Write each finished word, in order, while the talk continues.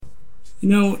You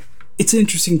know, it's an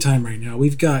interesting time right now.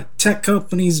 We've got tech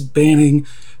companies banning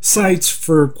sites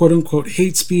for quote-unquote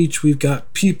hate speech. We've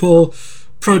got people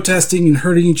protesting and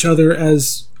hurting each other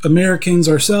as Americans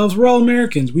ourselves. We're all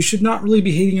Americans. We should not really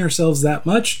be hating ourselves that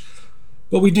much,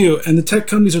 but we do. And the tech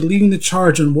companies are leading the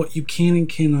charge on what you can and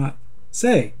cannot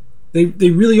say. They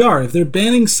really are. If they're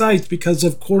banning sites because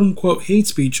of quote-unquote hate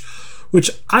speech, which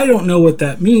I don't know what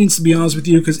that means, to be honest with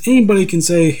you, because anybody can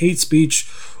say hate speech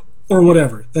or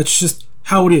whatever. That's just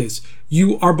how it is.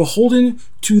 You are beholden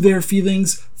to their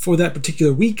feelings for that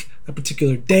particular week, that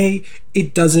particular day.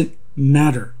 It doesn't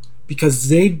matter because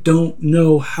they don't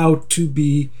know how to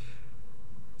be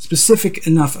specific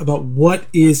enough about what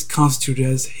is constituted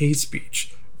as hate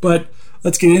speech. But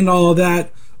let's get into all of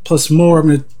that, plus more. I'm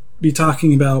going to be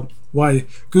talking about why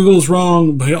Google's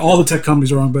wrong, all the tech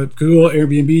companies are wrong, but Google,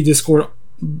 Airbnb, Discord,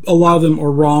 a lot of them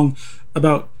are wrong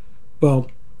about, well,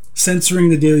 censoring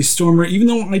the Daily Stormer. Even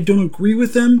though I don't agree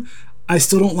with them, I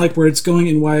still don't like where it's going,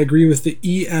 and why I agree with the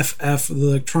EFF, the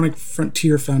Electronic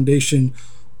Frontier Foundation,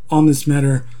 on this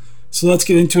matter. So let's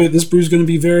get into it. This brew is going to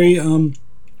be very, it's going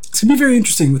to be very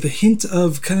interesting with a hint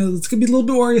of it's going to be a little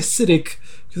bit more acidic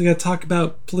because I got to talk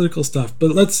about political stuff.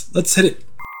 But let's hit it.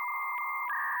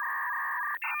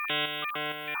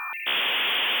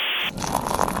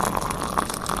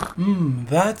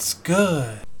 That's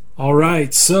good. All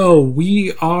right, so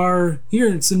we are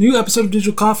here. It's a new episode of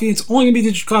Digital Coffee. It's only going to be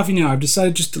Digital Coffee now. I've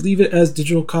decided just to leave it as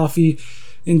Digital Coffee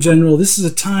in general. This is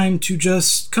a time to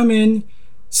just come in,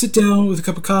 sit down with a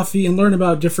cup of coffee, and learn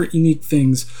about different unique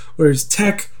things, whether it's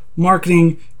tech,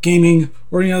 marketing, gaming,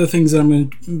 or any other things that I'm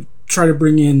going to try to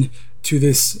bring in to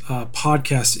this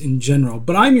podcast in general.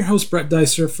 But I'm your host, Brett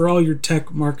Dicer, for all your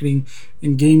tech, marketing,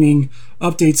 and gaming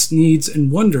updates, needs,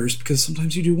 and wonders, because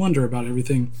sometimes you do wonder about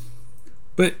everything.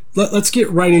 But let's get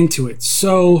right into it.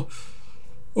 So,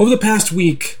 over the past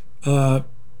week,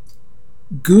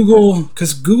 Google,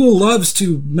 because Google loves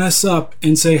to mess up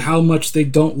and say how much they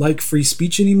don't like free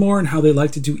speech anymore and how they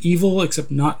like to do evil, except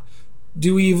not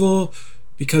do evil,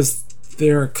 because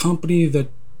they're a company that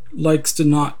likes to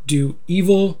not do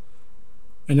evil.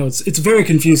 I know it's very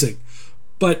confusing,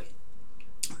 but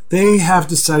they have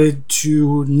decided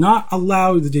to not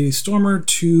allow the Daily Stormer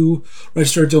to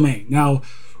register a domain. Now,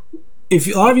 if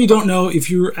a lot of you don't know, if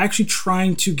you're actually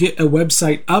trying to get a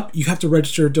website up, you have to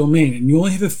register a domain, and you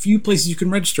only have a few places you can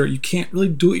register. You can't really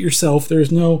do it yourself. There's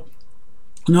no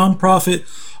nonprofit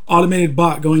automated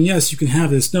bot going, yes, you can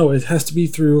have this. No, it has to be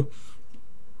through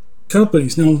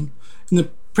companies. Now,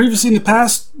 previously in the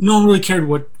past, no one really cared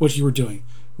what you were doing.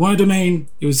 You want a domain,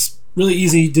 it was really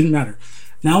easy, didn't matter.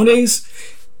 Nowadays,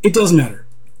 it does matter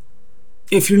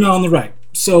if you're not on the right.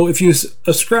 So if you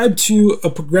ascribe to a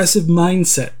progressive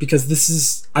mindset,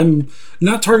 because I'm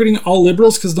not targeting all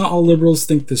liberals, because not all liberals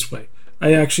think this way.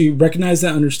 I actually recognize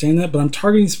that, understand that, but I'm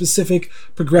targeting specific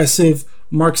progressive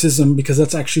Marxism because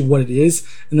that's actually what it is.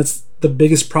 And that's the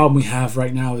biggest problem we have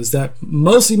right now, is that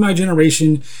mostly my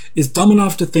generation is dumb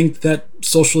enough to think that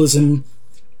socialism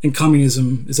and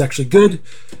communism is actually good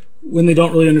when they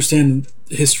don't really understand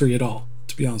history at all,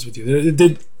 to be honest with you.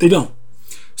 They don't.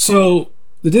 So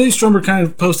the Daily Stormer kind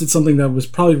of posted something that was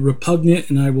probably repugnant,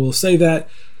 and I will say that.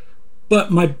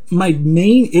 But my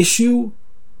main issue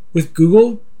with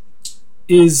Google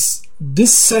is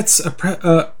this sets a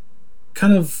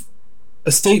kind of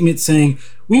a statement saying,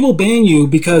 we will ban you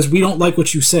because we don't like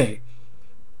what you say.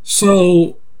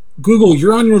 So Google,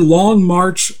 you're on your long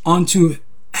march onto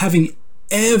having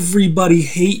everybody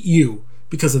hate you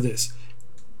because of this.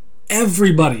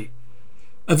 Everybody.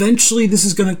 Eventually, this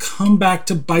is going to come back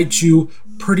to bite you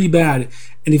pretty bad.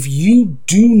 And if you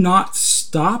do not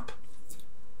stop,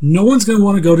 no one's going to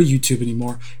want to go to YouTube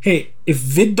anymore. Hey, if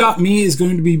vid.me is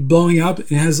going to be blowing up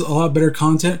and has a lot better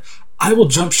content, I will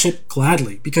jump ship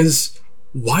gladly, because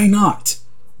why not?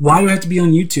 Why do I have to be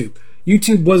on YouTube?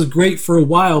 YouTube was great for a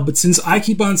while, but since I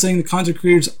keep on saying the content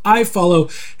creators I follow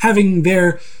having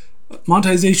their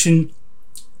monetization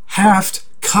halved,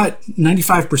 cut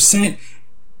 95%,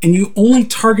 and you only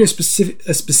target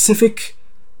a specific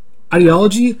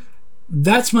ideology,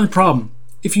 that's my problem.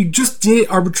 If you just did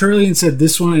it arbitrarily and said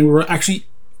this one and we're actually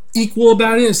equal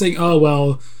about it, it's like, oh,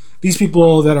 well, these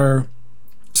people that are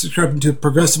subscribing to a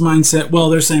progressive mindset, well,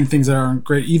 they're saying things that aren't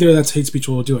great either. That's hate speech,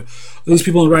 we'll do it. These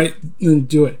people on the right, then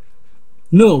do it.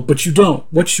 No, but you don't.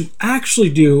 What you actually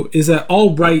do is that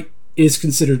all right is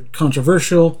considered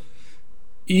controversial,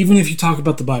 even if you talk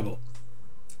about the Bible.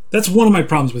 That's one of my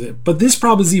problems with it. But this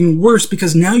problem is even worse,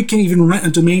 because now you can't even rent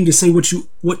a domain to say what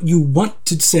you want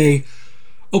to say.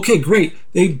 Okay, great.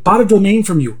 They bought a domain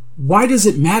from you. Why does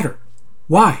it matter?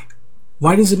 Why?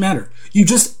 Why does it matter? You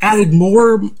just added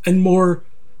more and more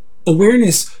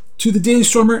awareness to the Daily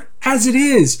Stormer as it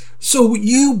is. So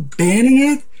you banning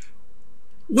it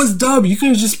was dumb. You could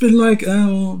have just been like,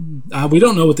 oh, we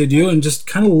don't know what they do, and just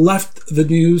kind of left the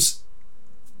news,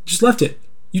 just left it.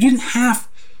 You didn't have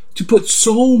to put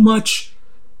so much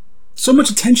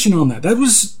attention on that. That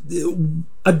was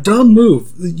a dumb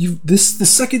move. This is the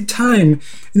second time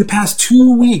in the past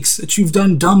 2 weeks that you've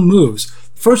done dumb moves.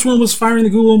 First one was firing the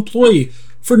Google employee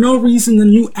for no reason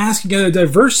than you asking at a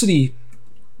diversity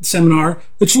seminar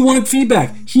that you wanted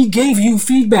feedback. He gave you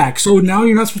feedback, so now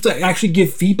you're not supposed to actually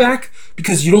give feedback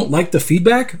because you don't like the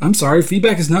feedback? I'm sorry,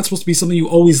 feedback is not supposed to be something you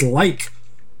always like.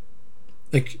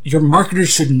 Like, your marketers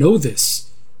should know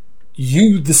this.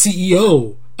 You, the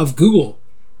CEO of Google,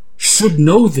 should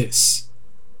know this.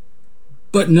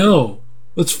 But no,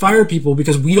 let's fire people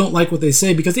because we don't like what they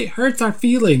say, because it hurts our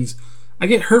feelings. I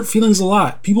get hurt feelings a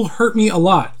lot. People hurt me a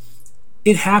lot.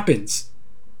 It happens.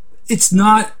 It's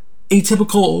not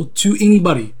atypical to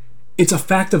anybody. It's a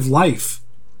fact of life.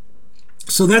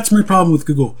 So that's my problem with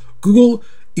Google. Google,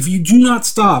 if you do not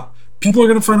stop, people are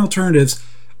going to find alternatives.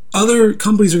 Other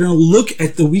companies are going to look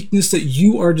at the weakness that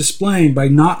you are displaying by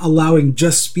not allowing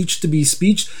just speech to be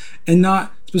speech and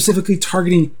not specifically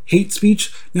targeting hate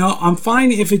speech. Now, I'm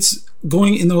fine if it's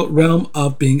going in the realm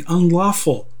of being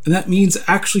unlawful, and that means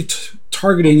actually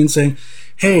targeting and saying,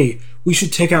 hey, we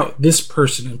should take out this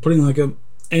person, and putting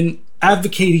and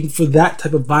advocating for that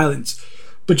type of violence.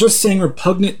 But just saying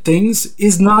repugnant things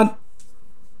is not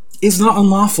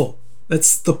unlawful.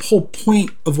 That's the whole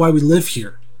point of why we live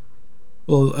here.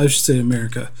 Well, I should say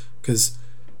America, because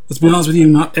let's be honest with you,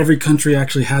 not every country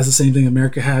actually has the same thing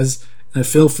America has, and I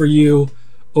feel for you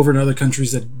over in other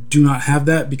countries that do not have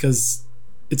that, because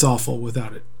it's awful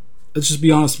without it. Let's just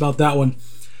be honest about that one.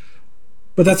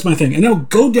 But that's my thing. And now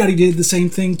GoDaddy did the same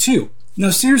thing too. Now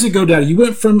seriously, GoDaddy, you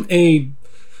went from a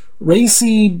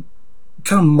racy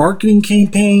kind of marketing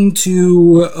campaign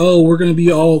to, oh, we're going to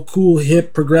be all cool,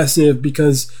 hip, progressive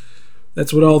because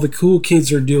that's what all the cool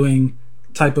kids are doing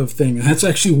type of thing. And that's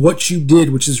actually what you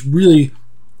did, which is really,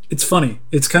 it's funny.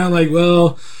 It's kind of like,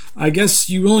 well, I guess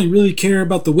you only really care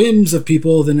about the whims of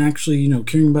people than actually,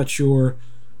 caring about your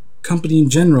company in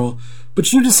general.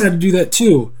 But you decided to do that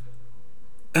too.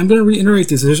 I'm going to reiterate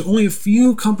this. There's only a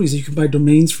few companies that you can buy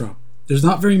domains from. There's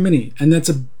not very many. And that's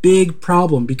a big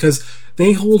problem because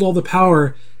they hold all the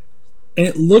power. And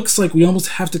it looks like we almost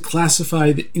have to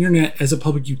classify the internet as a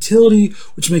public utility,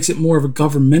 which makes it more of a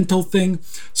governmental thing.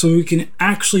 So we can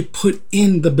actually put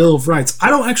in the Bill of Rights. I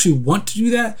don't actually want to do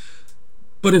that.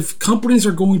 But if companies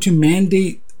are going to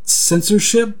mandate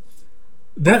censorship,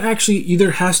 that actually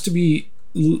either has to be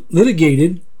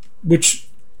litigated, which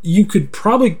you could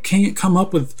probably can't come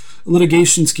up with a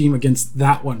litigation scheme against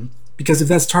that one, because if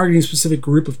that's targeting a specific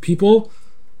group of people,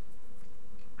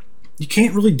 you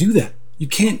can't really do that. You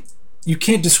can't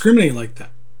discriminate like that.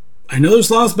 I know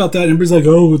there's laws about that, and everybody's like,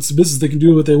 oh, it's a business, they can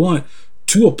do what they want.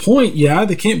 To a point, yeah,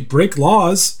 they can't break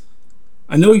laws.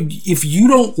 I know if you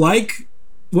don't like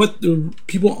what the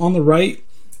people on the right,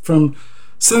 from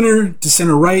center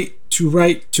right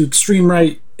to extreme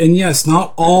right, and yes,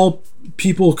 not all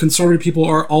people, conservative people,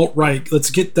 are alt-right. Let's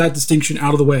get that distinction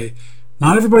out of the way.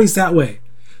 Not everybody's that way.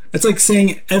 It's like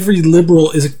saying every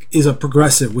liberal is a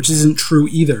progressive, which isn't true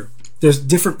either. There's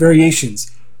different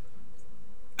variations.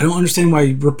 I don't understand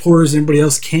why reporters and everybody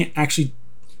else can't actually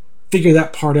figure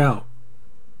that part out.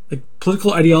 Like,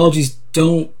 political ideologies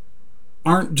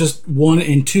aren't just one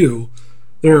and two.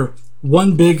 They're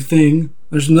one big thing,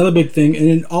 there's another big thing, and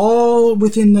then all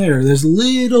within there's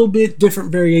little bit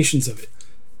different variations of it.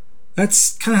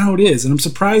 That's kind of how it is, and I'm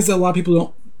surprised that a lot of people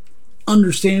don't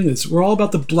understand this. We're all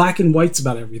about the black and whites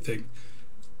about everything.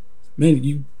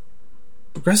 Man,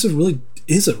 progressive really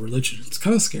is a religion. It's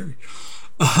kind of scary.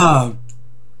 But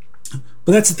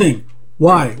that's the thing.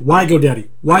 Why? Why GoDaddy?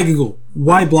 Why Google?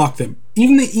 Why block them?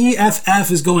 Even the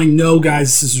EFF is going, no,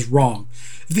 guys, this is wrong.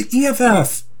 If the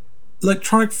EFF,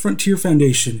 Electronic Frontier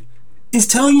Foundation, is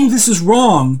telling you this is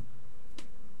wrong,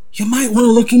 you might want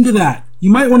to look into that.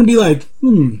 You might want to be like,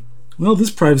 well,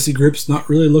 this privacy group's not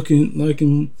really looking like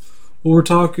what we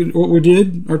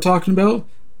are talking about.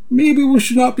 Maybe we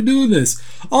should not be doing this.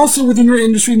 Also, within your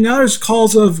industry, now there's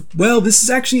calls of, well, this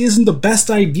actually isn't the best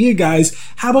idea, guys.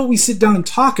 How about we sit down and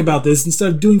talk about this instead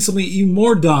of doing something even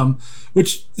more dumb,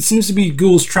 which seems to be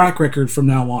Google's track record from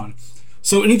now on.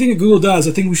 So anything that Google does,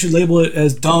 I think we should label it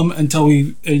as dumb until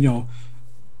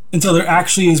until there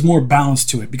actually is more balance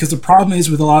to it. Because the problem is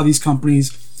with a lot of these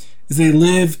companies is they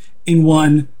live in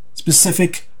one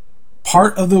specific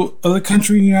part of the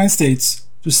country in the United States,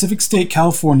 specific state,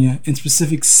 California, and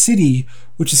specific city,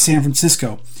 which is San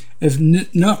Francisco. If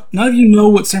none of you know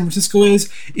what San Francisco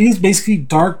is, it is basically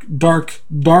dark, dark,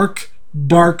 dark,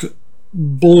 dark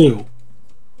blue.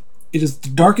 It is the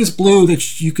darkest blue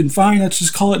that you can find. Let's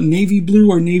just call it navy blue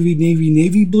or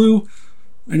navy blue.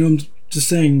 I know I'm just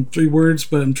saying 3 words,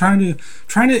 but I'm trying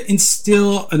to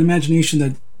instill an imagination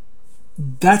that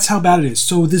that's how bad it is.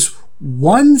 So this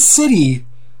one city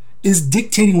is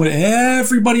dictating what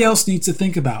everybody else needs to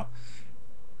think about.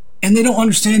 And they don't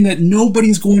understand that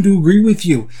nobody's going to agree with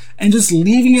you. And just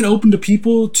leaving it open to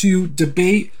people to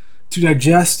debate, to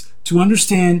digest, to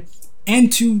understand,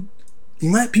 and to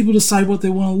let people decide what they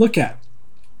want to look at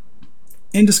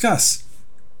and discuss.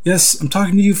 Yes, I'm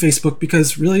talking to you, Facebook,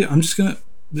 because really it's going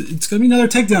to be another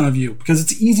takedown of you, because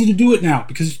it's easy to do it now,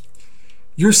 because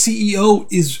your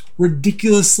CEO is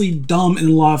ridiculously dumb in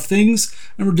a lot of things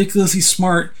and ridiculously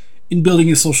smart in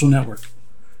building a social network.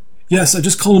 Yes, I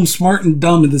just called him smart and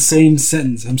dumb in the same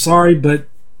sentence. I'm sorry, but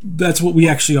that's what we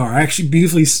actually are. I actually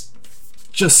beautifully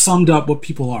just summed up what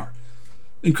people are.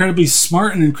 Incredibly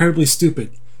smart and incredibly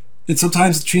stupid. And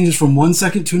sometimes it changes from one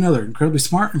second to another. Incredibly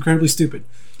smart, incredibly stupid.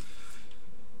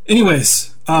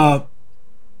 Anyways, and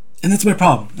that's my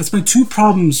problem. That's my 2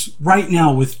 problems right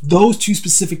now with those 2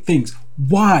 specific things.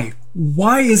 Why?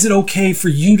 Why is it okay for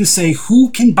you to say who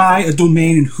can buy a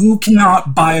domain and who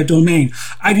cannot buy a domain?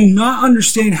 I do not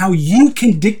understand how you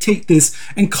can dictate this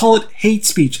and call it hate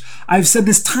speech. I've said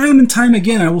this time and time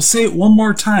again. I will say it one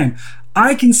more time.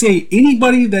 I can say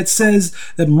anybody that says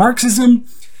that Marxism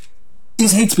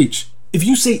is hate speech. If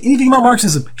you say anything about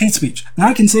Marxism, hate speech. And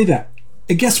I can say that.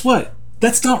 And guess what?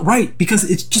 That's not right, because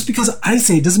it's just because I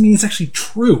say it doesn't mean it's actually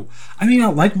true. I may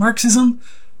not like Marxism,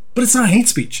 but it's not hate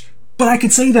speech. But I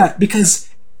could say that because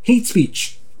hate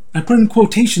speech, I put in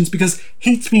quotations because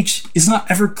hate speech is not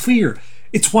ever clear.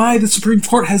 It's why the Supreme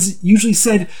Court has usually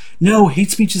said, no, hate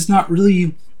speech is not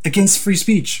really against free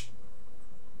speech.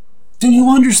 Do you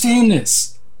understand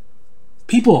this?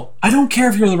 People, I don't care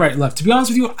if you're the right or left. To be honest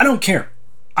with you, I don't care.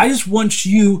 I just want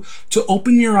you to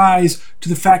open your eyes to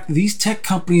the fact that these tech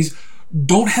companies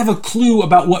don't have a clue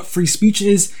about what free speech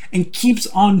is and keeps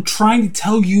on trying to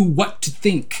tell you what to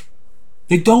think.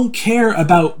 They don't care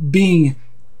about being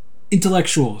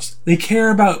intellectuals. They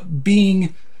care about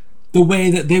being the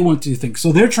way that they want to think.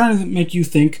 So they're trying to make you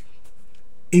think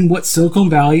in what Silicon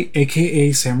Valley,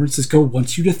 aka San Francisco,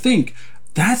 wants you to think.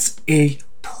 That's a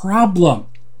problem.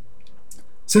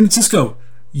 San Francisco,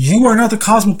 you are not the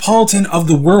cosmopolitan of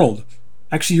the world.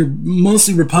 Actually, you're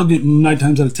mostly repugnant 9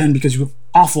 times out of 10 because you have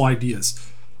awful ideas.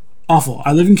 Awful.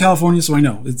 I live in California, so I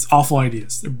know. It's awful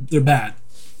ideas. They're bad.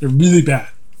 They're really bad.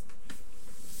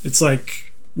 It's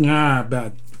like,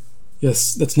 bad.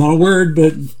 Yes, that's not a word,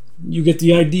 but you get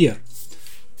the idea.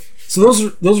 So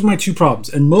those are my 2 problems.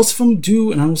 And most of them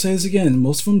do, and I will say this again,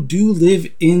 most of them do live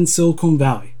in Silicon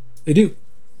Valley. They do.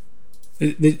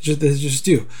 They just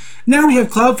do. Now we have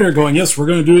Cloudflare going, yes, we're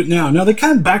going to do it now. Now they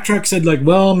kind of backtrack, said like,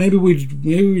 well, maybe we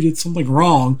did something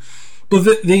wrong.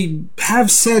 But they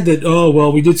have said that, oh,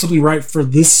 well, we did something right for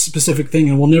this specific thing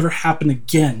and will never happen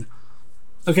again.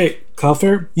 Okay,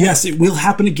 Cloudflare, yes, it will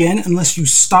happen again unless you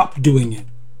stop doing it.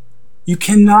 You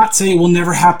cannot say it will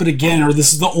never happen again or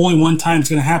this is the only one time it's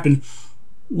going to happen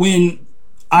when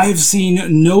I've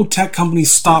seen no tech company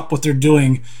stop what they're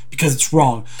doing because it's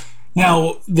wrong.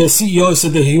 Now, the CEO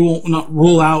said that he will not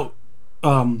rule out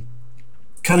kind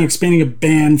of expanding a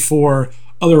ban for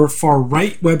other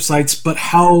far-right websites, but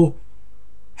how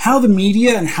the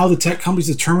media and how the tech companies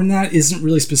determine that isn't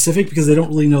really specific because they don't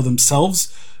really know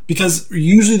themselves. Because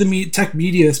usually the tech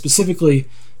media specifically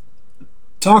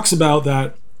talks about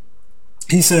that.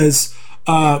 He says,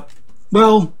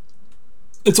 well,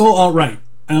 it's all alt-right.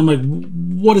 And I'm like,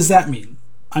 what does that mean?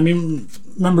 I mean,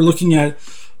 remember looking at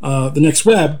the Next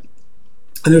Web,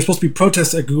 and there were supposed to be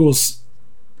protests at Google's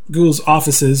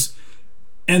offices,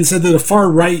 and said that a far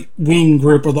right-wing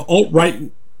group or the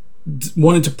alt-right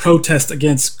wanted to protest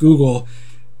against Google.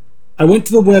 I went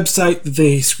to the website that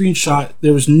they screenshot.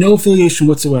 There was no affiliation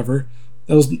whatsoever.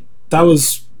 That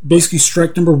was basically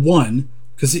strike number 1.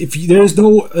 Because if there's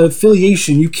no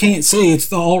affiliation, you can't say it's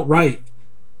the alt-right.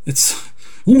 It's,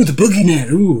 ooh, the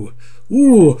boogeyman.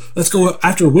 Ooh, let's go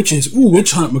after witches. Ooh,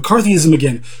 witch hunt, McCarthyism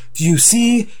again. Do you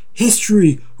see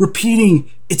history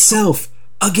repeating itself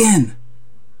again?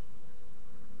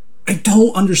 I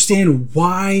don't understand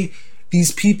why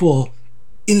these people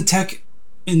in the tech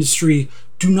industry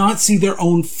do not see their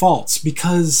own faults,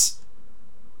 because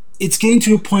it's getting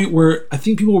to a point where I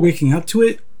think people are waking up to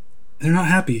it and they're not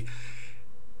happy.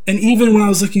 And even when I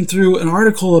was looking through an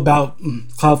article about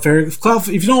Cloudflare,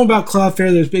 if you don't know about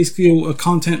Cloudflare, there's basically a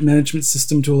content management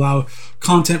system to allow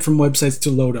content from websites to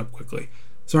load up quickly.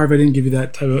 Sorry if I didn't give you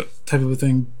that type of a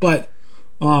thing. But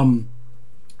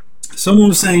someone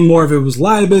was saying more if it was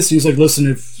libus. He's like, listen,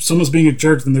 if someone's being a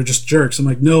jerk, then they're just jerks. I'm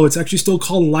like, no, it's actually still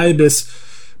called libus,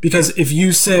 because if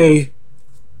you say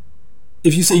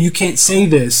you can't say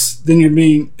this, then you're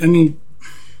being, I mean,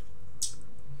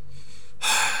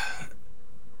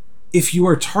 if you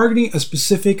are targeting a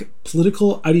specific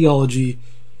political ideology,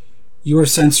 you are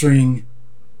censoring.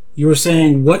 You are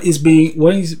saying what is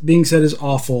being said is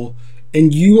awful,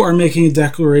 and you are making a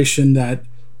declaration that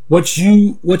what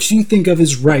you think of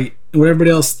is right, and what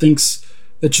everybody else thinks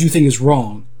that you think is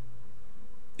wrong.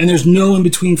 And there's no in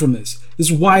between from this. This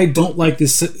is why I don't like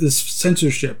this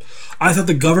censorship. I thought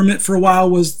the government for a while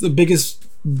was the biggest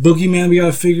boogeyman we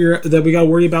gotta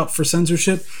worry about for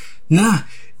censorship. Nah,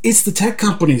 it's the tech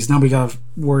companies now we gotta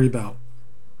worry about.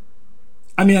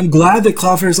 I mean, I'm glad that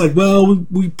Cloudflare is like, well,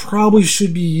 we probably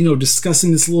should be,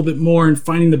 discussing this a little bit more and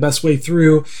finding the best way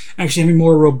through, actually having a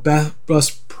more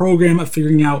robust program of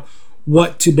figuring out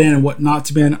what to ban and what not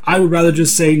to ban. I would rather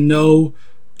just say no,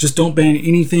 just don't ban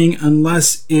anything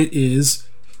unless it is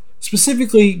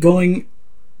specifically going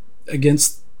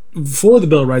for the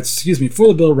Bill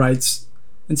of Rights,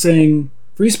 and saying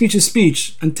free speech is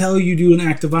speech until you do an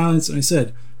act of violence. And I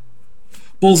said,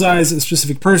 Bullseye is a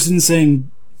specific person saying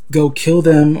go kill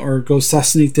them or go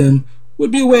assassinate them would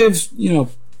be a way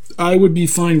of, I would be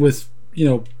fine with,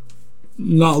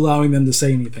 not allowing them to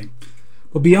say anything.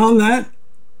 But beyond that,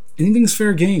 anything's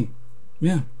fair game.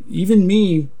 Yeah, even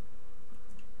me,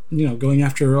 going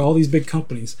after all these big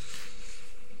companies,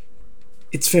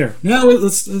 it's fair. Now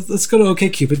let's go to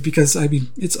OkCupid, because I mean,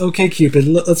 it's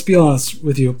OkCupid. Let's be honest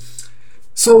with you.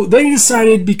 So they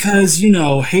decided, because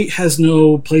hate has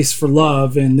no place for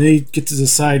love, and they get to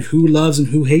decide who loves and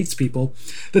who hates people,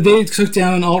 that they took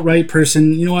down an alt-right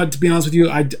person. You know what? To be honest with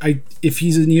you, if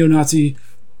he's a neo-Nazi,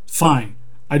 fine.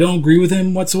 I don't agree with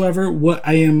him whatsoever. What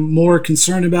I am more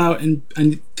concerned about, and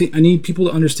I need people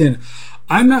to understand,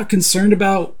 I'm not concerned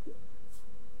about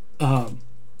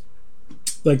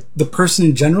like the person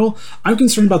in general. I'm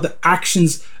concerned about the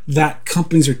actions that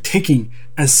companies are taking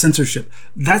as censorship.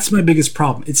 That's my biggest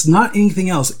problem. It's not anything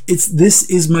else. This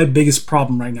is my biggest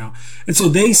problem right now. And so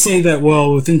they say that,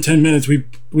 well, within 10 minutes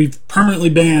we've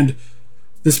permanently banned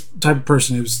this type of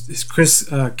person. It's Chris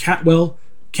Cantwell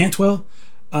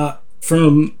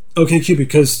from OkCupid,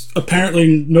 because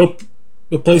apparently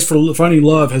the place for finding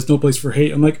love has no place for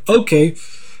hate. I'm like, okay,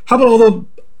 how about all the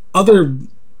other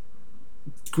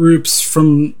groups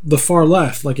from the far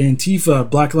left, like Antifa?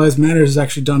 Black Lives Matter has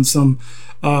actually done some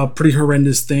pretty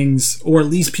horrendous things, or at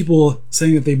least people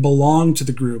saying that they belong to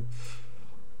the group.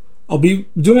 I'll be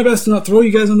doing my best to not throw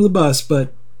you guys under the bus,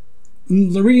 but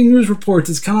reading news reports,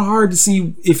 it's kind of hard to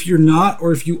see if you're not,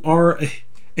 or if you are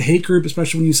a hate group,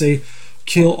 especially when you say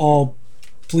kill all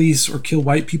police or kill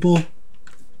white people.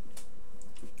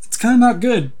 It's kind of not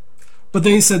good. But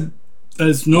they said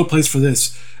there's no place for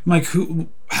this. I'm like,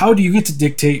 how do you get to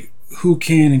dictate who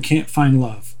can and can't find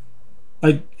love?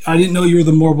 Like, I didn't know you were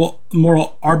the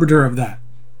moral arbiter of that.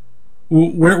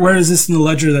 Where is this in the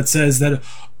ledger that says that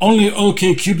only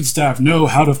OkCupid staff know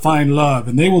how to find love,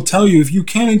 and they will tell you if you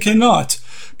can and cannot,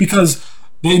 because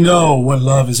they know what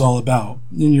love is all about?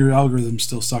 And your algorithms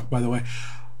still suck, by the way.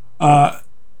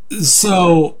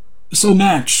 So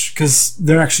Match, because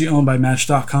they're actually owned by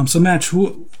Match.com. So Match,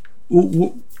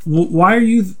 why are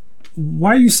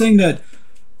you saying that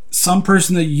some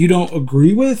person that you don't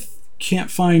agree with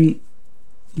can't find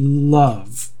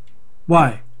love?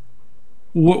 Why?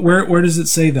 Where does it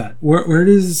say that? Where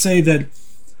does it say that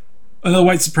a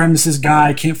white supremacist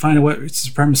guy can't find a white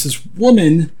supremacist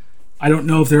woman? I don't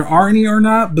know if there are any or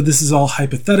not, but this is all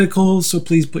hypothetical, so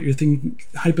please put your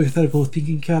hypothetical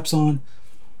thinking caps on.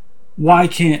 Why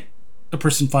can't a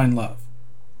person find love?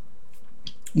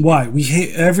 Why? We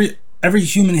hate every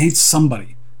human hates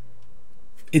somebody.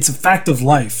 It's a fact of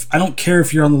life. I don't care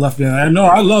if you're on the left. I know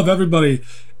I love everybody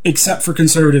except for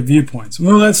conservative viewpoints.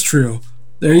 Well, that's true.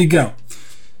 There you go.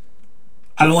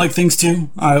 I don't like things too.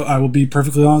 I will be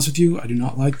perfectly honest with you. I do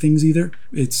not like things either.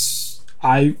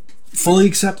 I fully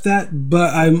accept that,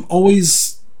 but I'm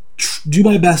always do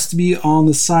my best to be on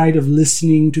the side of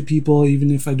listening to people,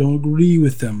 even if I don't agree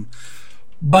with them.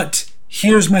 But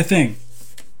here's my thing.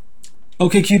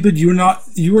 OkCupid,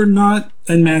 you are not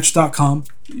in Match.com.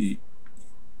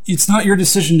 It's not your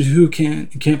decision to who can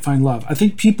and can't find love. I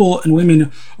think people and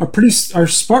women are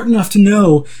smart enough to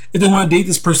know if they want to date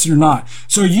this person or not.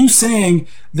 So are you saying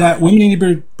that women need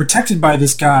to be protected by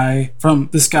this guy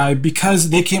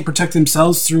because they can't protect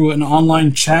themselves through an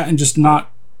online chat and just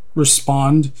not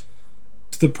respond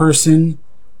to the person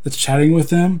that's chatting with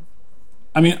them?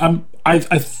 I mean, I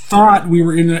thought we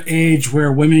were in an age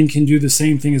where women can do the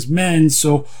same thing as men,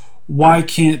 so why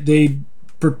can't they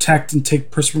protect and take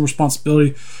personal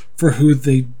responsibility for who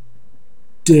they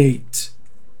date?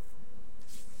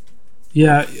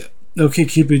 Yeah, okay,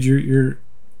 Cupid, you're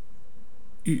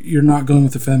not going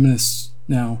with the feminists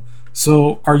now.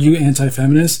 So are you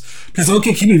anti-feminist? Because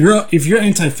okay, Cupid, if you're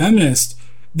anti-feminist,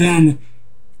 then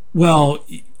well,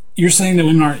 you're saying that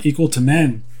women aren't equal to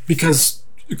men because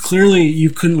clearly you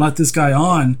couldn't let this guy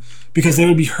on because they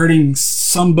would be hurting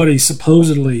somebody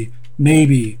supposedly,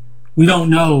 maybe. We don't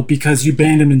know because you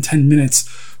banned him in 10 minutes.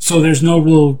 So there's no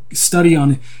real study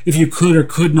on if you could or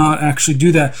could not actually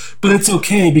do that. But it's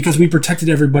okay because we protected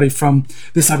everybody from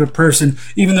this type of person,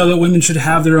 even though that women should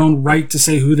have their own right to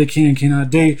say who they can and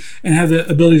cannot date and have the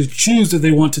ability to choose if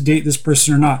they want to date this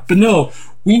person or not. But no,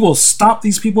 we will stop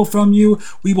these people from you.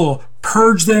 We will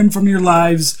purge them from your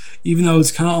lives, even though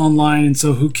it's kind of online, and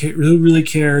so who really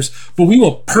cares? But we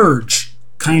will purge,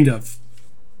 kind of,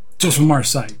 just from our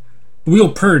side. We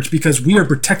will purge because we are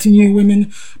protecting you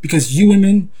women, because you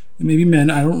women, and maybe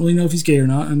men, I don't really know if he's gay or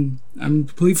not, I'm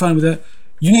completely fine with that.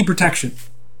 You need protection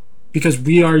because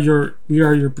we are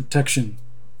your protection,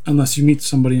 unless you meet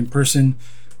somebody in person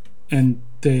and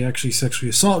they actually sexually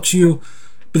assault you,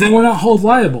 but then we're not held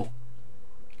liable.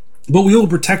 But we will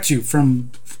protect you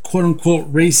from quote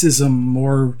unquote racism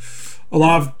or a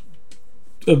lot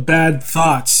of bad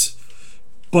thoughts.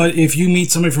 But if you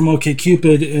meet somebody from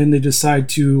OkCupid and they decide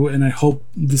to, and I hope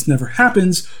this never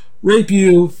happens, rape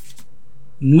you,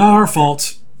 not our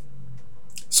fault.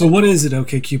 So what is it,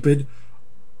 OkCupid?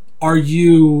 Are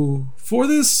you for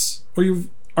this?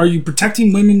 Are you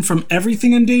protecting women from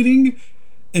everything in dating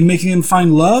and making them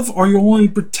find love? Or are you only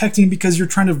protecting because you're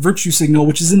trying to virtue signal,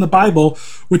 which is in the Bible,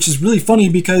 which is really funny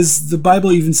because the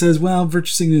Bible even says, well,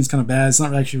 virtue signaling is kind of bad. It's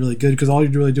not actually really good because all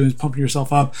you're really doing is pumping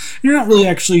yourself up. You're not really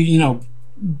actually,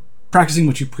 practicing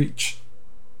what you preach.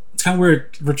 It's kind of where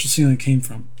virtue signaling came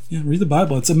from. Yeah, read the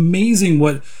Bible. It's amazing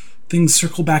what things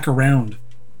circle back around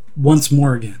once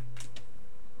more again.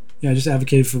 Yeah, I just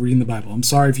advocated for reading the Bible. I'm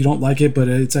sorry if you don't like it, but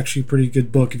it's actually a pretty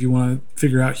good book if you want to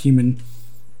figure out human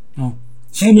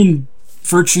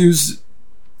virtues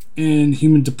and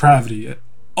human depravity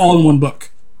all in one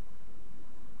book.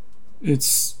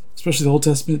 It's, especially the Old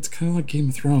Testament, it's kind of like Game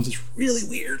of Thrones. It's really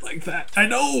weird like that. I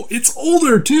know, it's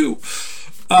older too.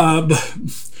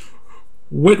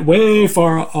 Went way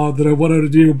far that I wanted to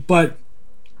do, but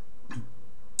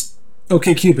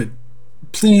OkCupid,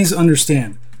 please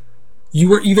understand.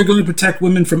 You are either going to protect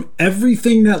women from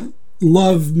everything that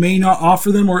love may not offer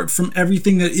them or from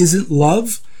everything that isn't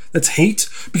love, that's hate,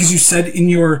 because you said in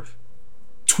your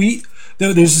tweet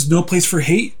that there's just no place for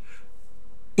hate.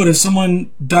 But if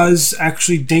someone does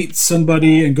actually date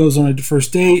somebody and goes on a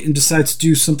first date and decides to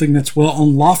do something that's well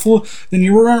unlawful, then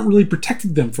you aren't really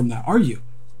protecting them from that, are you?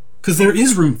 Because there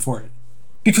is room for it.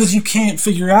 Because you can't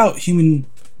figure out human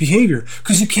behavior.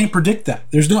 Because you can't predict that.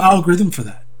 There's no algorithm for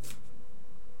that.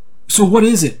 So what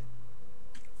is it?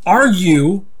 Are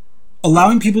you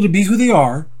allowing people to be who they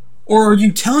are, or are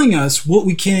you telling us what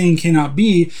we can and cannot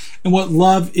be, and what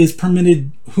love is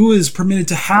permitted, who is permitted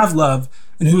to have love,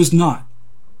 and who is not?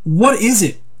 What is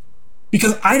it?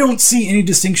 Because I don't see any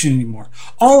distinction anymore.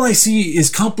 All I see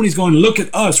is companies going, look at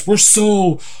us, we're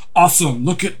so awesome.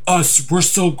 Look at us, we're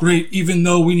so great, even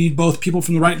though we need both people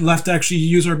from the right and left to actually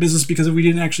use our business, because if we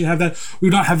didn't actually have that, we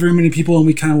would not have very many people and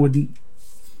we kind of wouldn't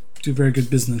do very good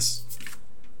business.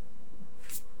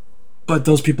 But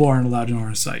those people aren't allowed in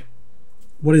our site.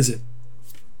 What is it?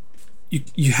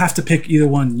 You have to pick either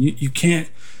one. You can't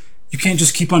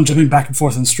just keep on jumping back and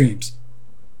forth on streams.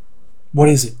 What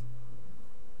is it?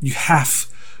 You have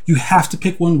to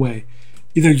pick one way.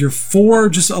 Either you're for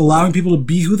just allowing people to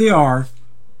be who they are,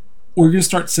 or you're going to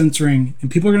start censoring, and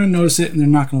people are going to notice it and they're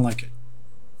not going to like it.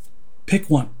 Pick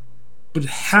one. But it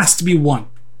has to be one.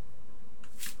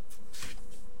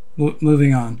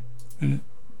 Moving on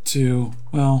to,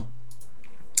 well,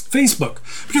 Facebook.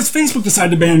 Because Facebook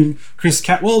decided to ban Chris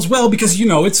Catwell as well because,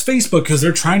 it's Facebook because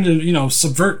they're trying to,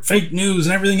 subvert fake news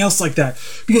and everything else like that.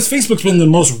 Because Facebook's been the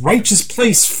most righteous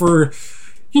place for,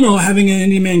 having an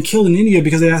Indian man killed in India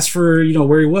because they asked for,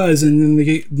 where he was and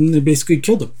then they basically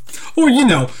killed him. Or,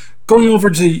 going over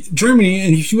to Germany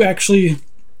and if you actually,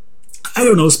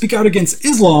 speak out against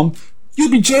Islam, you'll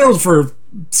be jailed for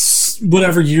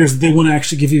whatever years they want to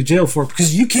actually give you jail for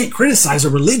because you can't criticize a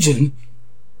religion.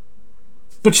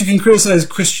 But you can criticize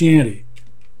Christianity.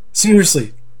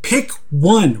 Seriously, pick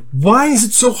one. Why is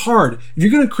it so hard? If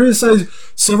you're going to criticize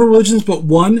several religions but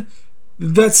one,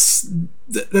 that's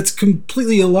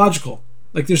completely illogical.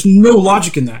 Like there's no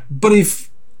logic in that. But if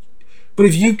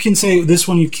you can say this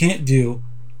one you can't do,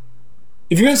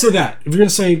 if you're going to say that, if you're going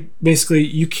to say basically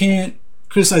you can't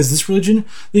criticize this religion,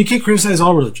 then you can't criticize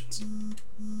all religions.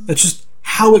 That's just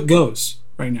how it goes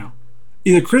right now.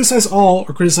 Either criticize all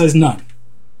or criticize none.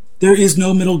 There is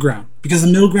no middle ground, because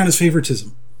the middle ground is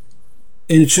favoritism,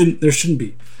 and there shouldn't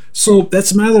be. So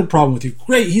that's my other problem with you.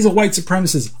 Great, he's a white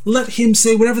supremacist. Let him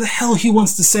say whatever the hell he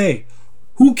wants to say.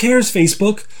 Who cares,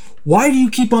 Facebook? Why do you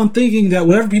keep on thinking that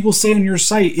whatever people say on your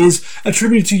site is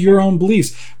attributed to your own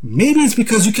beliefs? Maybe it's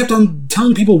because you kept on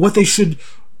telling people what they should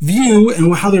view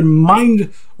and how their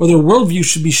mind or their worldview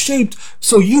should be shaped.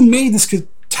 So you made this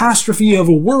catastrophe of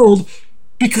a world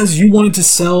because you wanted to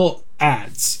sell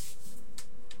ads.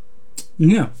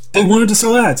 Yeah, they wanted to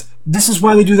sell ads. This is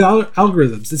why they do the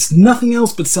algorithms. It's nothing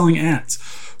else but selling ads.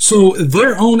 So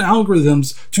their own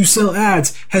algorithms to sell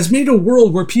ads has made a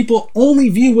world where people only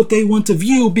view what they want to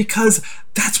view, because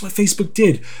that's what Facebook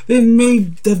did.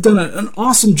 They've done an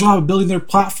awesome job of building their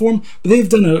platform, but they've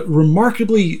done a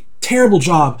remarkably terrible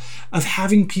job of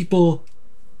having people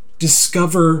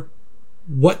discover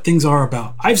what things are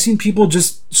about. I've seen people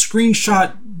just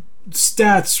screenshot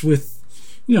stats with,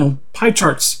 pie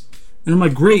charts. And I'm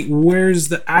like, great, where's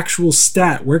the actual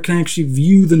stat? Where can I actually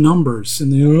view the numbers?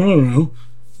 And they go, I don't know.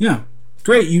 Yeah,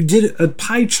 great, you did a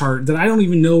pie chart that I don't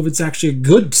even know if it's actually a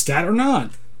good stat or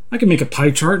not. I can make a pie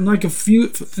chart in a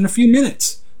few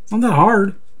minutes. It's not that hard.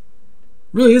 It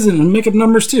really isn't. And make up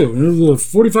numbers too.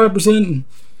 45%.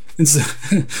 And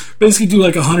basically do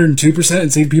like 102%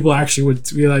 and see people actually would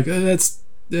be like,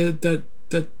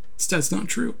 that stat's not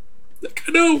true. Like,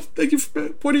 I know. Thank you for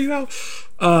pointing it out.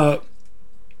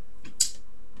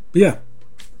 But yeah,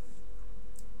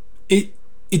 it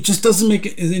just doesn't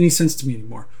make any sense to me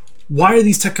anymore. Why are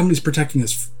these tech companies protecting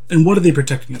us? And what are they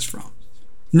protecting us from?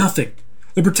 Nothing.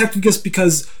 They're protecting us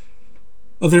because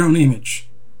of their own image.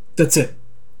 That's it.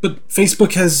 But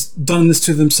Facebook has done this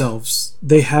to themselves.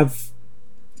 This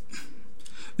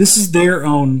is their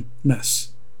own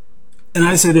mess. And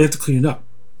I say they have to clean it up.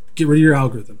 Get rid of your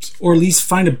algorithms. Or at least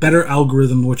find a better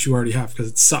algorithm than what you already have, because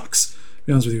it sucks, to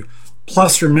be honest with you.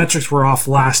 Plus, your metrics were off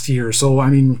last year. So, I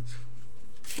mean,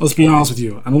 let's be honest with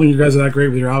you. I don't think you guys are that great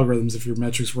with your algorithms if your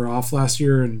metrics were off last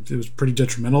year, and it was pretty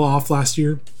detrimental off last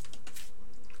year.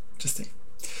 Just think.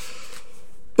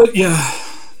 But yeah.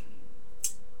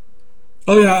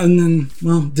 Oh yeah, and then,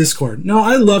 well, Discord. No,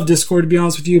 I love Discord, to be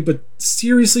honest with you, but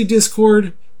seriously,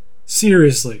 Discord?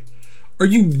 Seriously. Are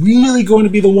you really going to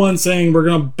be the one saying we're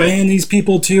going to ban these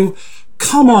people too?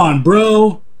 Come on,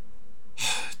 bro.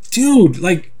 Dude,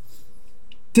 like,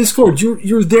 Discord,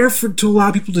 you're there to allow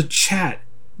people to chat.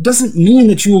 It doesn't mean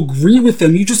that you agree with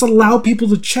them. You just allow people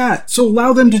to chat. So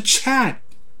allow them to chat.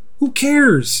 Who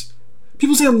cares?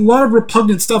 People say a lot of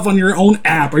repugnant stuff on your own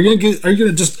app. Are you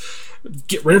gonna just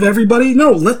get rid of everybody?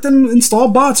 No, let them install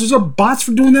bots. There's bots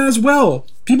for doing that as well.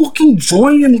 People can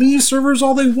join and leave servers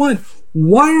all they want.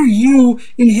 Why are you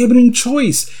inhibiting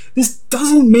choice? This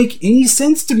doesn't make any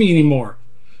sense to me anymore.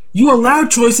 You allow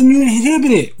choice and you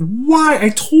inhibit it. Why? I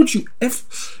told you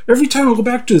every time I'll go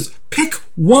back to this. Pick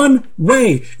one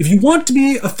way. If you want to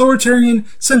be authoritarian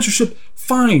censorship,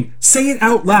 fine. Say it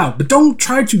out loud. But don't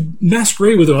try to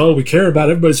masquerade with, oh, we care about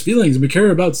everybody's feelings and we care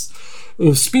about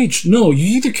speech. No,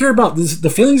 you either care about the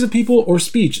feelings of people or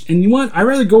speech. And you know what? I'd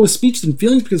rather go with speech than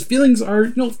feelings, because feelings are,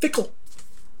 fickle.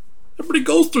 Everybody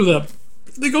goes through them.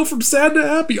 They go from sad to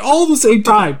happy all at the same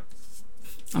time.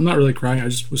 I'm not really crying. I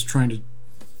just was trying to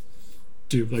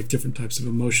do like different types of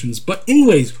emotions. But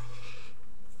anyways,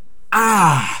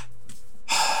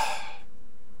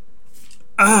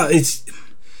 it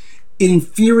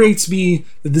infuriates me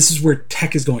that this is where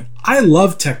tech is going. I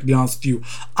love tech, to be honest with you.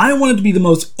 I want it to be the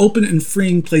most open and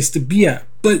freeing place to be at.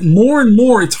 But more and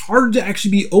more, it's harder to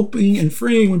actually be open and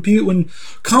freeing when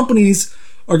companies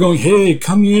are going, hey,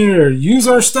 come here, use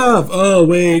our stuff. Oh,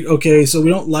 wait, okay, so we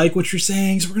don't like what you're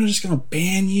saying, so we're just going to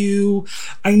ban you.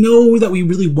 I know that we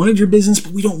really wanted your business,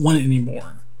 but we don't want it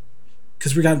anymore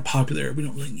because we got popular. We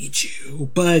don't really need you,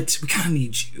 but we kind of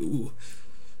need you.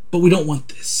 But we don't want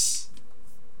this.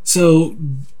 So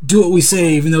do what we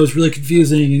say, even though it's really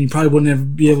confusing, and you probably wouldn't ever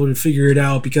be able to figure it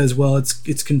out because, well,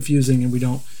 it's confusing,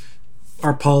 and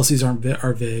our policies are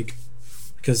vague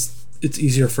because it's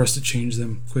easier for us to change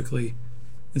them quickly.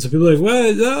 And so people are like,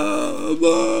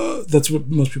 what? That's what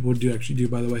most people would actually do,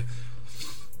 by the way.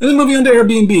 And then moving on to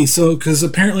Airbnb. So, because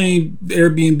apparently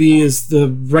Airbnb is the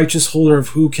righteous holder of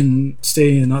who can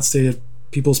stay and not stay at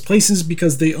people's places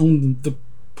because they own the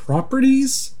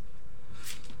properties.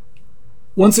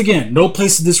 Once again, no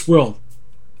place in this world.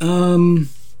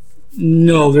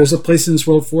 No, there's a place in this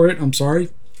world for it. I'm sorry.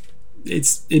 You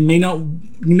may not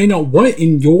want it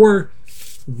in your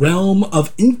realm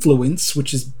of influence,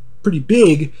 which is pretty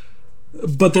big,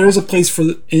 But there is a place for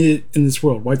it in this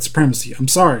world, white supremacy. I'm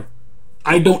sorry.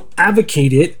 I don't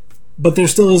advocate it, but there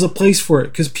still is a place for it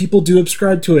because people do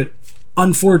subscribe to it,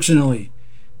 unfortunately.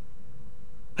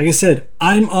 Like I said,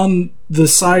 I'm on the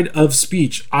side of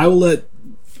speech. I will let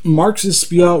Marxists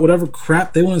spew out whatever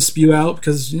crap they want to spew out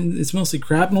because it's mostly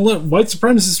crap, and I'll let white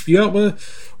supremacists spew out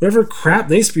whatever crap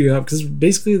they spew out because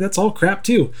basically that's all crap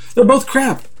too. They're both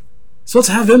crap. So let's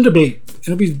have them debate.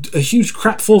 It'll be a huge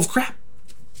crap full of crap.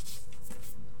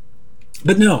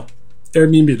 But no,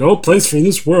 Airbnb, no place for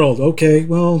this world. Okay,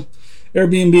 well,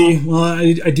 Airbnb, well,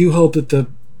 I do hope that the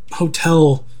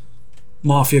hotel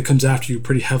mafia comes after you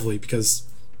pretty heavily because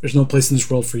there's no place in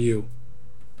this world for you.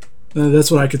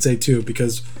 That's what I could say too,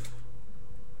 because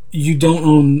you don't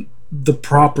own the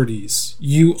properties.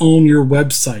 You own your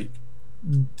website.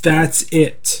 That's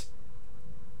it.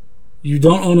 You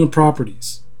don't own the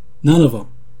properties. None of them.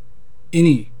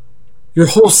 Any. Your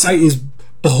whole site is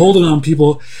beholden on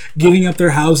people giving up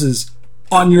their houses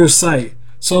on your site.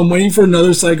 So I'm waiting for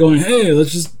another site going, hey,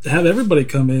 let's just have everybody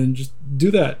come in and just do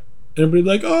that. Everybody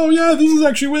like, oh yeah, this is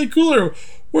actually way cooler.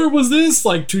 Where was this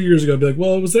like 2 years ago? I'd be like,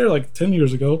 well, it was there like 10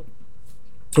 years ago.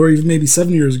 Or even maybe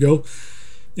 7 years ago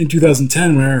in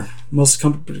 2010, where most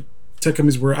tech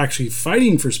companies were actually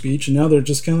fighting for speech, and now they're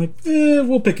just kind of like,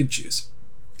 we'll pick and choose.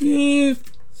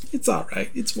 It's all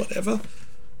right. It's whatever.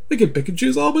 We can pick and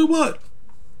choose all we want.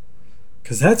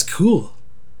 Because that's cool.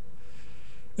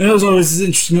 And there was always this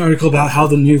interesting article about how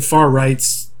the new far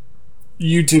right's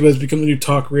YouTube has become the new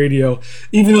talk radio,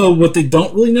 even though what they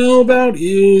don't really know about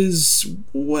is,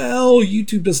 well,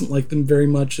 YouTube doesn't like them very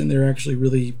much, and they're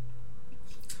actually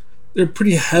they're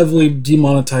pretty heavily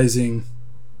demonetizing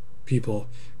people.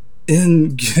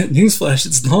 In newsflash,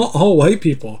 it's not all white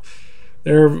people.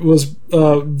 There was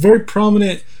very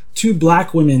prominent 2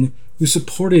 black women who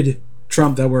supported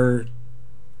Trump that were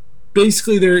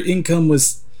basically their income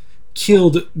was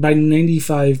killed by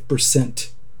 95%.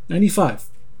 95.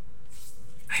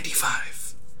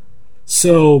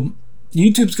 So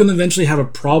YouTube's going to eventually have a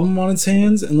problem on its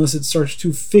hands unless it starts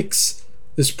to fix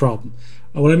this problem.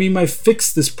 What I mean by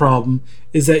fix this problem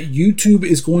is that YouTube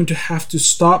is going to have to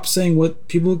stop saying what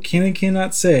people can and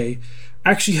cannot say,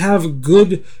 actually have a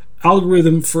good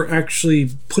algorithm for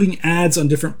actually putting ads on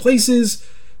different places,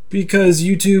 because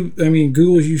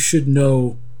Google, you should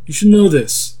know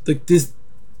this. Like this,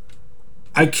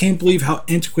 I can't believe how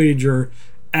antiquated your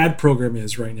ad program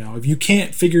is right now. If you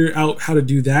can't figure out how to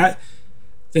do that,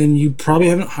 then you probably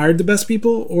haven't hired the best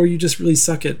people, or you just really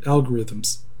suck at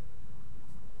algorithms.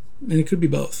 And it could be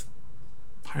both.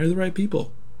 Hire the right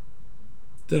people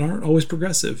that aren't always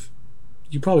progressive.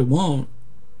 You probably won't,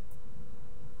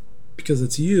 because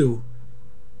it's you.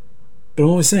 But I'm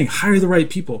always saying, hire the right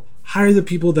people. Hire the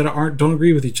people that don't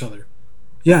agree with each other.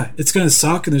 Yeah, it's going to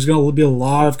suck and there's going to be a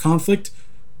lot of conflict,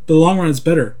 but in the long run, it's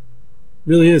better. It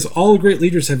really is. All the great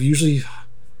leaders have usually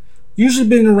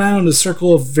been around a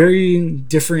circle of very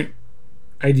different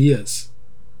ideas.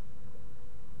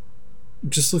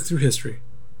 Just look through history.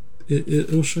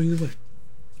 It'll show you the way.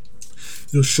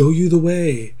 It'll show you the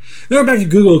way. Now we're back to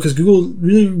Google, because Google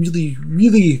really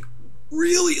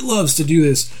loves to do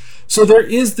this. So there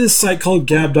is this site called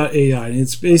gab.ai, and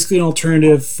it's basically an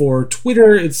alternative for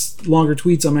Twitter. It's longer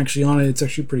tweets. I'm actually on it. It's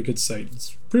actually a pretty good site.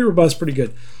 It's pretty robust, pretty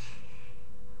good.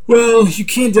 Well, you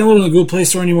can't download it on the Google Play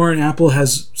Store anymore, and Apple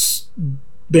has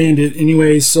banned it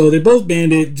anyway. So they both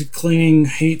banned it, declaring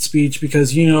hate speech,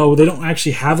 because, they don't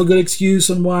actually have a good excuse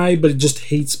on why, but it's just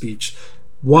hate speech.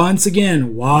 Once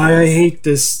again, why I hate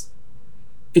this.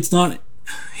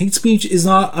 Hate speech is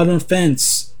not an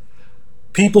offense.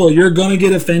 People, you're gonna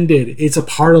get offended. It's a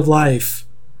part of life.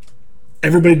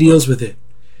 Everybody deals with it.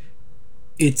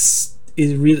 It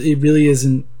really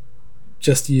isn't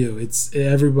just you. It's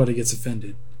everybody gets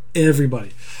offended.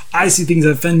 Everybody. I see things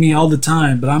that offend me all the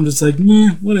time, but I'm just like,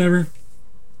 whatever.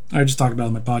 I just talk about it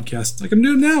on my podcast, like I'm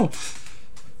doing now.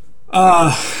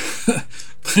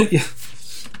 But yeah,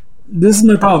 this is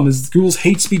my problem. Is Google's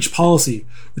hate speech policy,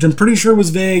 which I'm pretty sure was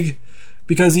vague,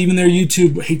 because even their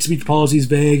YouTube hate speech policy is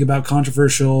vague about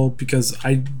controversial, because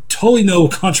I totally know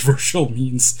what controversial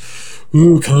means.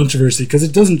 Ooh, controversy, because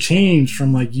it doesn't change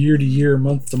from like year to year,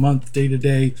 month to month, day to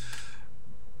day,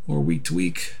 or week to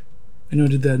week. I know I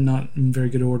did that not in very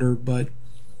good order, but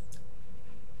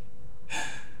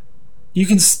you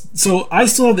can. So I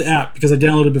still have the app because I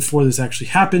downloaded it before this actually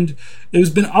happened. It was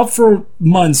been up for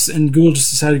months, and Google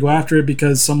just decided to go after it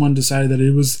because someone decided that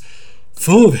it was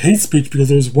full of hate speech because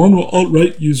there's one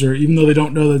alt-right user, even though they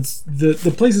don't know that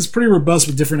the place is pretty robust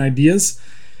with different ideas.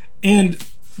 And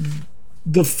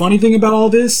the funny thing about all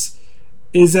this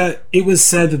is that it was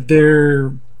said that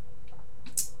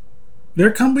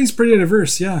Their company's pretty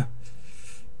diverse, yeah.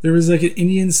 There was like an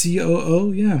Indian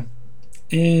COO, yeah.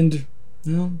 And,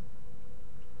 well,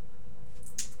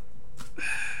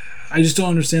 I just don't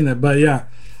understand that. But yeah,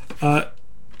 uh,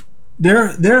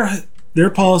 their their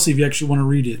policy, if you actually want to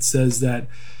read it, says that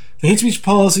the hate speech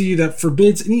policy that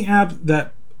forbids any app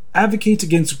that advocates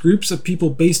against groups of people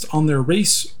based on their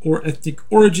race or ethnic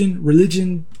origin,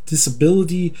 religion,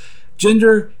 disability,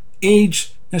 gender,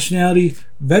 age, nationality,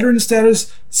 veteran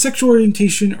status, sexual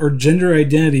orientation, or gender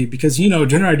identity. Because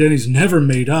gender identity is never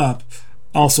made up.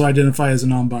 Also identify as a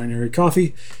non-binary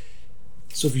coffee.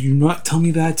 So if you do not tell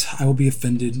me that, I will be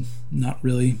offended. Not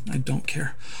really. I don't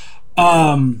care.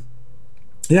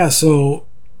 Yeah. So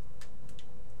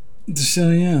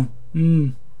yeah.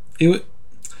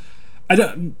 I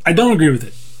don't agree with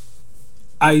it.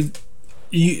 I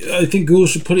think Google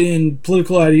should put in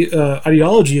political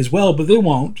ideology as well, but they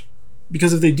won't,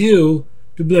 because if they do,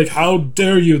 people be like, "How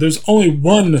dare you? There's only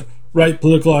one right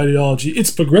political ideology.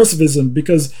 It's progressivism,"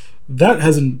 because that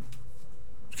hasn't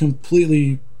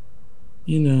completely,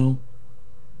 hasn't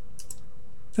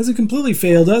completely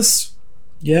failed us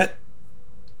yet.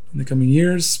 In the coming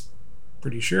years,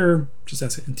 pretty sure. Just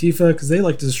ask Antifa, because they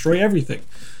like to destroy everything.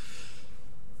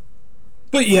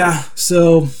 But yeah,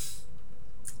 so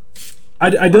I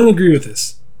don't agree with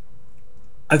this.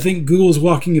 I think Google is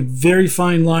walking a very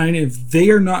fine line. If they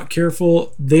are not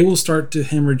careful, they will start to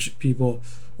hemorrhage people,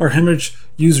 or hemorrhage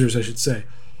users, I should say.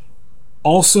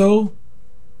 Also,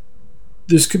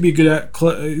 this could be a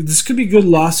good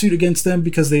lawsuit against them,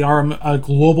 because they are a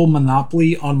global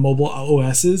monopoly on mobile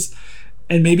OSs,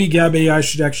 and maybe Gab AI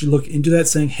should actually look into that,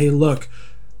 saying, "Hey, look,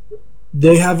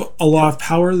 they have a lot of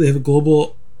power. They have a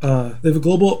global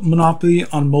monopoly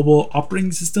on mobile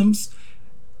operating systems,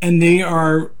 and they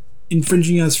are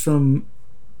infringing us from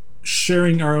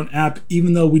sharing our own app,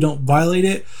 even though we don't violate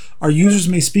it. Our users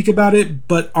may speak about it,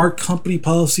 but our company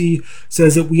policy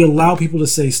says that we allow people to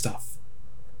say stuff.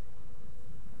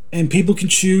 And people can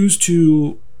choose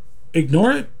to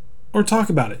ignore it or talk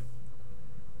about it.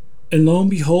 And lo and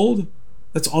behold,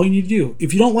 that's all you need to do.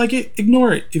 If you don't like it,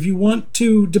 ignore it. If you want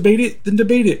to debate it, then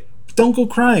debate it. But don't go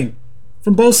crying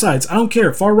from both sides. I don't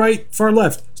care. Far right, far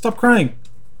left. Stop crying.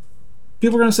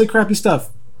 People are going to say crappy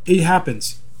stuff. It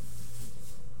happens.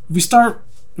 If we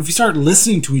start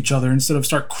listening to each other instead of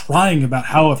start crying about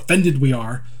how offended we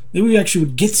are, maybe we actually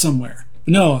would get somewhere.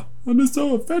 But no, I'm just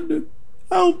so offended.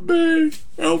 Help me.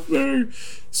 Help me.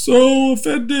 So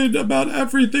offended about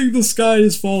everything. The sky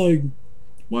is falling.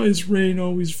 Why is rain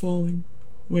always falling?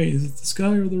 Wait, is it the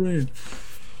sky or the rain?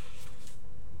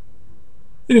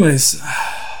 Anyways,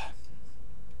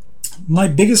 my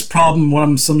biggest problem, what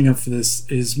I'm summing up for this,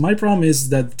 is my problem is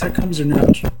that the tech companies are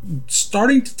now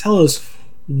starting to tell us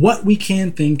what we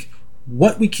can think,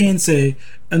 what we can say,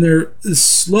 and they're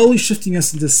slowly shifting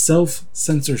us into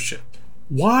self-censorship.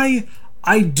 Why?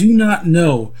 I do not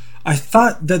know. I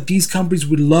thought that these companies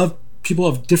would love people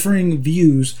of differing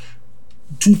views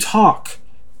to talk,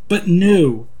 but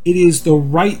no, it is the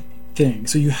right thing.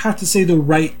 So you have to say the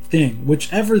right thing,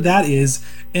 whichever that is.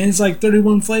 And it's like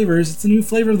 31 flavors. It's a new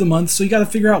flavor of the month, so you got to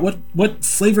figure out what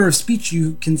flavor of speech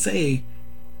you can say.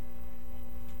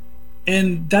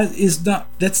 And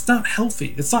that's not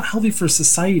healthy. It's not healthy for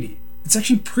society. It's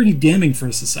actually pretty damning for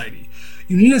a society.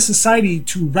 You need a society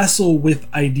to wrestle with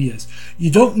ideas. You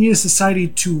don't need a society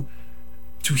to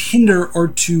hinder or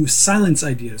to silence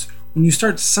ideas. When you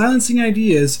start silencing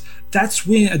ideas, that's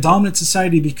when a dominant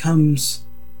society becomes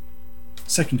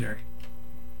secondary.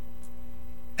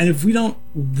 And if we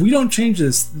don't change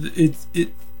this,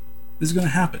 it is going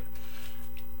to happen.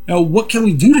 Now, what can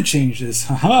we do to change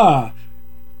this?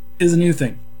 Is a new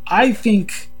thing. I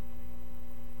think,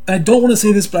 I don't want to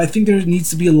say this, but I think there needs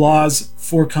to be laws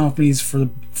for companies for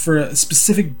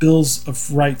specific bills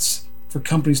of rights for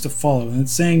companies to follow. And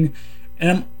it's saying,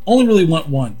 and I only really want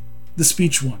one, the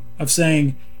speech one, of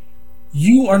saying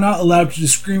you are not allowed to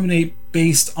discriminate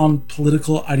based on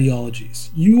political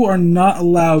ideologies. You are not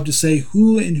allowed to say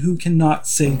who and who cannot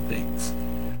say things.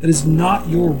 That is not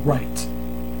your right.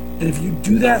 And if you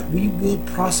do that, we will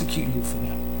prosecute you for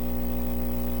that.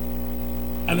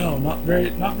 I know, not very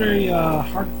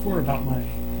hardcore about my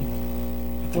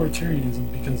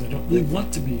authoritarianism, because I don't really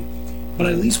want to be, but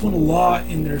I at least want a law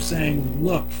in there saying,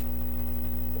 look,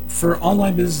 for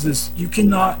online businesses, you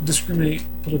cannot discriminate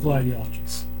political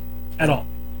ideologies at all,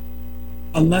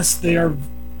 unless they're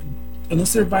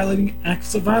violating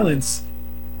acts of violence.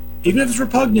 Even if it's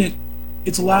repugnant,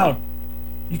 it's allowed.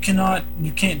 You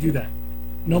can't do that.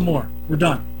 No more. We're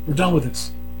done. We're done with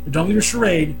this. We're done with your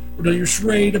charade. We're done with your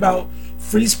charade about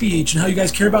free speech and how you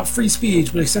guys care about free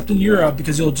speech, but except in Europe,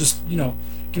 because you'll just,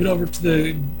 give it over to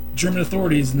the German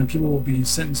authorities, and then people will be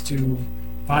sentenced to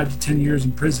 5 to 10 years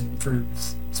in prison for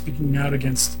speaking out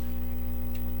against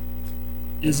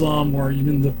Islam or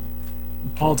even the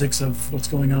politics of what's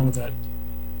going on with that.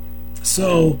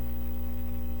 So,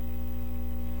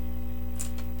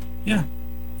 yeah,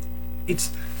 I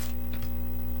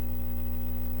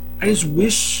just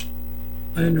wish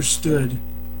I understood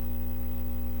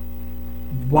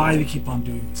why they keep on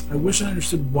doing this. I wish I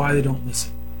understood why they don't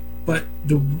listen. But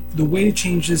the way to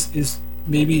change this is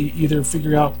maybe either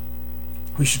figure out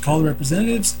we should call the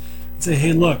representatives and say,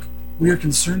 hey, look, we are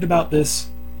concerned about this.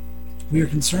 We are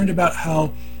concerned about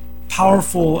how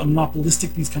powerful and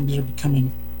monopolistic these companies are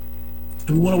becoming,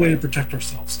 and we want a way to protect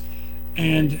ourselves.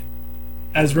 And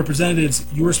as representatives,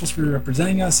 you are supposed to be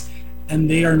representing us, and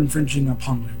they are infringing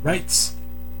upon my rights.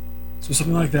 So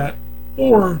something like that,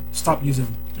 or stop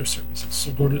using their services.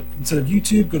 So instead of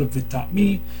YouTube, go to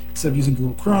vid.me. Instead of using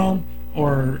Google Chrome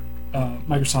or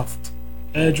Microsoft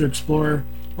Edge or Explorer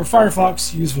or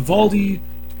Firefox, use Vivaldi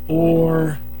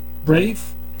or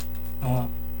Brave.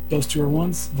 Those two are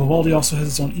ones. Vivaldi also has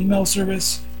its own email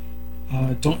service.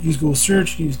 Don't use Google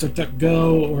Search. Use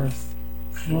DuckDuckGo, or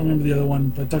I don't remember the other one,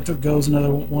 but DuckDuckGo is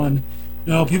another one.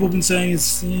 People have been saying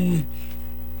it's kind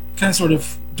of sort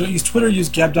of. Don't use Twitter, use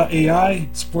Gab.ai,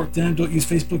 support them. Don't use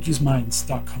Facebook, use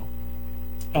Minds.com.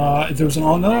 If there was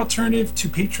another alternative to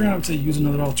Patreon, I would say use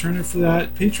another alternative for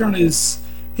that. Patreon is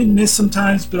hit and miss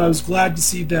sometimes, but I was glad to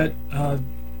see that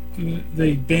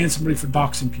they banned somebody for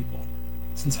doxing people.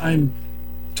 Since I'm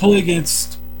totally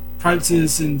against private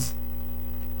citizens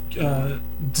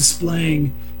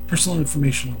displaying personal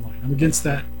information online. I'm against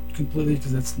that completely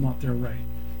because that's not their right.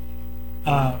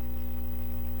 But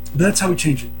that's how we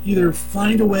change it. Either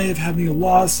find a way of having a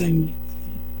law saying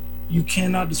you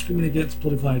cannot discriminate against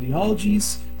political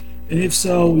ideologies, and if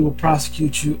so, we will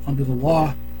prosecute you under the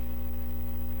law.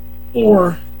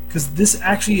 Or, because this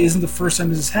actually isn't the first time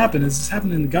this has happened, this has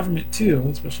happened in the government too,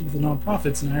 especially with the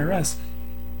nonprofits and IRS.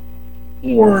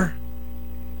 Or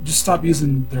just stop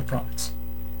using their products.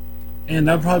 And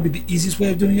that would probably be the easiest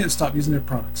way of doing it, is stop using their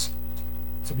products.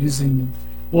 Stop using,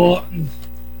 well,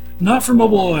 not for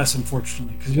mobile OS,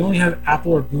 unfortunately, because you only have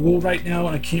Apple or Google right now,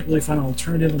 and I can't really find an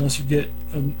alternative unless you get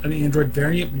an Android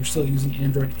variant, but you're still using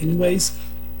Android anyways.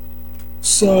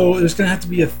 So there's going to have to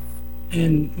be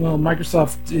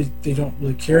Microsoft, they don't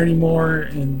really care anymore,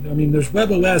 and I mean, there's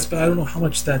WebOS, but I don't know how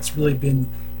much that's really been,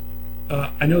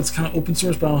 I know it's kind of open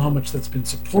source, but I don't know how much that's been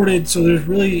supported. So there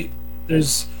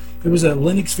was a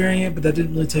Linux variant, but that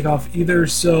didn't really take off either,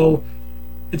 so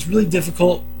it's really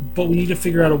difficult, but we need to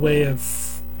figure out a way of.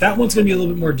 That one's going to be a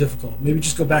little bit more difficult. Maybe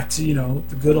just go back to,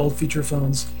 the good old feature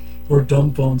phones, or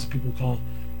dumb phones, people call.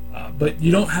 But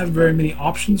you don't have very many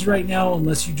options right now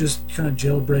unless you just kind of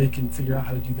jailbreak and figure out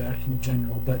how to do that in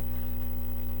general. But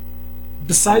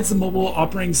besides the mobile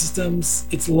operating systems,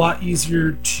 it's a lot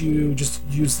easier to just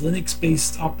use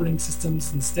Linux-based operating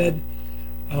systems instead,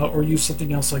 or use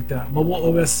something else like that. Mobile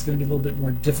OS is going to be a little bit more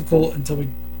difficult until we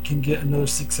can get another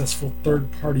successful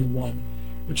third-party one,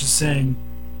 which is saying,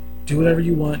 do whatever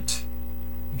you want.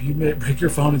 If you break your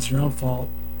phone, it's your own fault.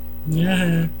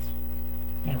 Yeah,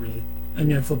 not really. I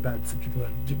mean, I feel bad for people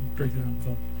that do break their own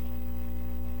phone.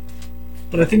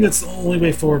 But I think that's the only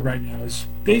way forward right now, is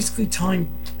basically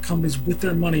telling companies with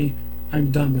their money,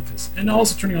 I'm done with this. And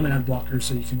also turning on ad blockers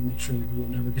so you can make sure that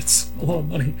Google never gets a lot of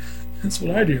money. That's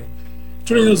what I do.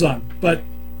 Turning those on. But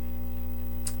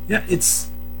yeah,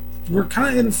 we're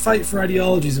kind of in a fight for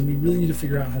ideologies, and we really need to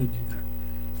figure out how to do that.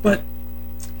 But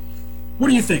what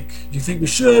do you think? Do you think we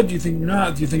should? Do you think we're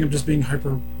not? Do you think I'm just being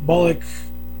hyperbolic?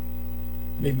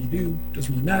 Maybe you do.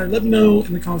 Doesn't really matter. Let me know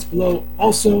in the comments below.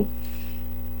 Also,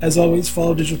 as always,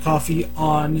 follow Digital Coffee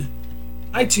on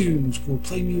iTunes, Google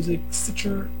Play Music,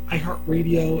 Stitcher,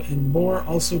 iHeartRadio, and more.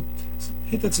 Also,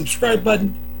 hit that subscribe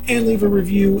button and leave a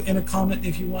review and a comment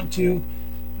if you want to.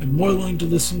 I'm more willing to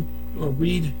listen or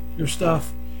read your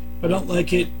stuff. If I don't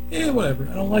like it, whatever.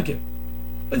 I don't like it.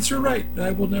 But it's your right.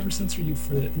 I will never censor you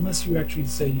for it. Unless you actually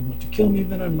say you want to kill me,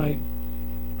 then I might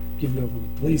give it over to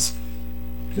the police,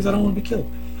 because I don't want to be killed.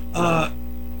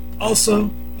 Also,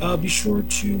 be sure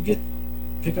to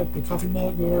pick up a coffee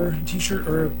mug or a t-shirt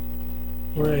or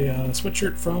a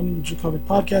sweatshirt from the Digital Coffee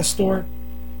Podcast store.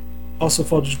 Also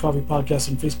follow Digital Coffee Podcast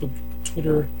on Facebook,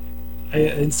 Twitter,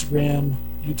 Instagram,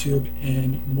 YouTube,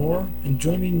 and more. And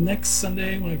join me next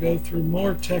Sunday when I go through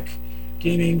more tech,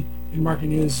 gaming, and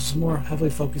marketing news. It's more heavily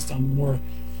focused on more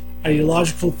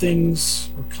ideological things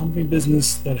or company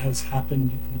business that has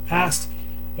happened in the past.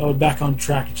 Back on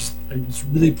track. It was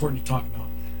really important to talk about.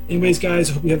 Anyways, guys,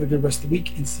 I hope you have a good rest of the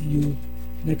week, and see you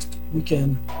next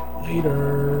weekend.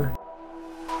 Later.